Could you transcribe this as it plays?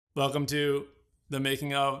Welcome to the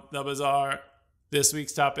Making of the Bazaar. This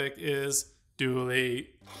week's topic is Dooley.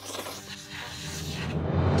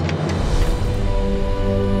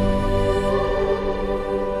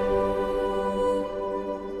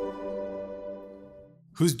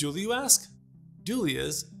 Who's Dooley, you ask? Dooley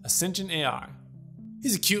is a sentient AI.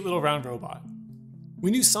 He's a cute little round robot.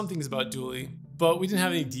 We knew some things about Dooley, but we didn't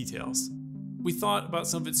have any details. We thought about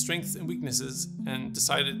some of its strengths and weaknesses and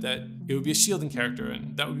decided that it would be a shielding character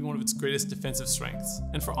and that would be one of its greatest defensive strengths.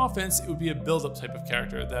 And for offense, it would be a build-up type of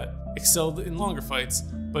character that excelled in longer fights,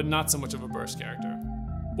 but not so much of a burst character.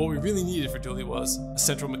 What we really needed for Dooley was a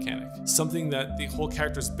central mechanic, something that the whole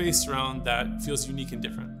character is based around that feels unique and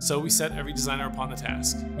different. So we set every designer upon the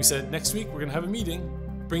task. We said, next week we're gonna have a meeting,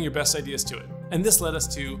 bring your best ideas to it. And this led us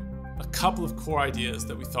to a couple of core ideas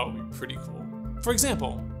that we thought would be pretty cool. For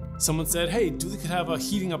example, someone said, hey, Dooley could have a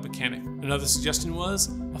heating up mechanic. Another suggestion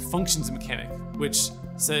was a functions mechanic, which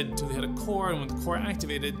said Dooley had a core, and when the core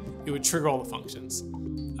activated, it would trigger all the functions.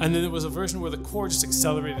 And then there was a version where the core just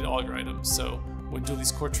accelerated all your items, so when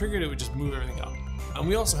Dooley's core triggered, it would just move everything up. And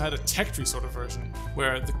we also had a tech tree sort of version,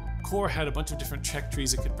 where the core had a bunch of different tech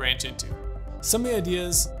trees it could branch into. Some of the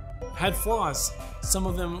ideas had flaws. Some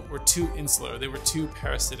of them were too insular, they were too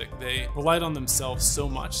parasitic. They relied on themselves so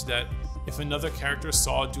much that if another character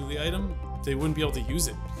saw a Dooley item, they wouldn't be able to use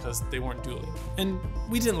it because they weren't Dooley. And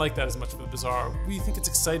we didn't like that as much for the Bazaar. We think it's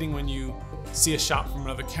exciting when you see a shot from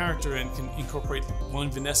another character and can incorporate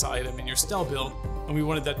one Vanessa item in your Stell build, and we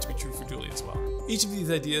wanted that to be true for Dooley as well. Each of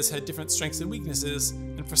these ideas had different strengths and weaknesses,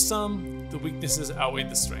 and for some, the weaknesses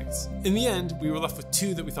outweighed the strengths. In the end, we were left with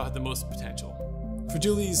two that we thought had the most potential. For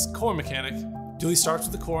Dooley's core mechanic, Dooley starts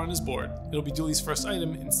with the core on his board. It'll be Dooley's first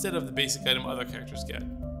item instead of the basic item other characters get.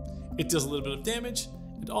 It deals a little bit of damage,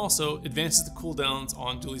 and also advances the cooldowns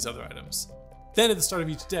on Dooley's other items. Then at the start of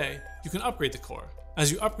each day, you can upgrade the core.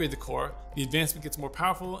 As you upgrade the core, the advancement gets more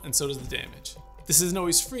powerful and so does the damage. This isn't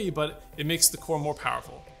always free, but it makes the core more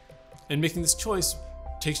powerful. And making this choice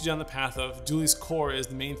takes you down the path of Dooley's core is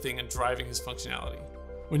the main thing and driving his functionality.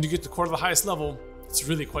 When you get the core to the highest level, it's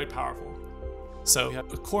really quite powerful. So we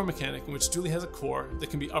have a core mechanic in which Dooley has a core that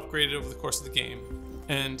can be upgraded over the course of the game,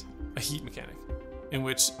 and a heat mechanic, in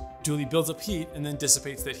which Dooley builds up heat and then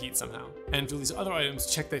dissipates that heat somehow. And Dooley's other items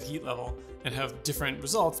check that heat level and have different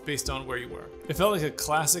results based on where you were. It felt like a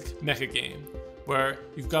classic mecha game, where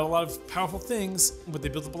you've got a lot of powerful things, but they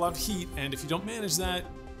build up a lot of heat, and if you don't manage that,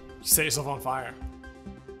 you set yourself on fire.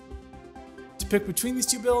 To pick between these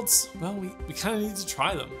two builds, well, we kind of need to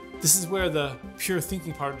try them. This is where the pure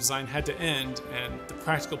thinking part of design had to end, and the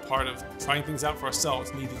practical part of trying things out for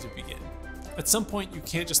ourselves needed to begin. At some point, you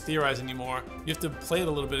can't just theorize anymore. You have to play it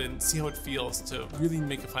a little bit and see how it feels to really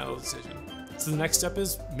make a final decision. So the next step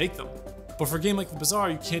is make them. But for a game like the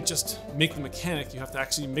Bazaar, you can't just make the mechanic, you have to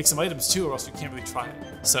actually make some items too, or else you can't really try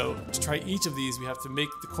it. So to try each of these, we have to make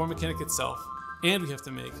the core mechanic itself, and we have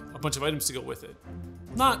to make a bunch of items to go with it.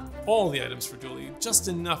 Not all the items for Dooley, just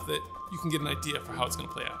enough that you can get an idea for how it's going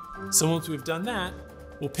to play out. So once we've done that,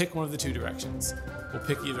 we'll pick one of the two directions. We'll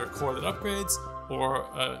pick either a core that upgrades, or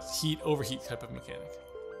a heat-overheat type of mechanic.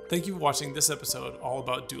 Thank you for watching this episode all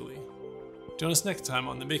about Dooley. Join us next time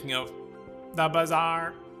on the Making of the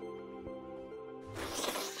Bazaar.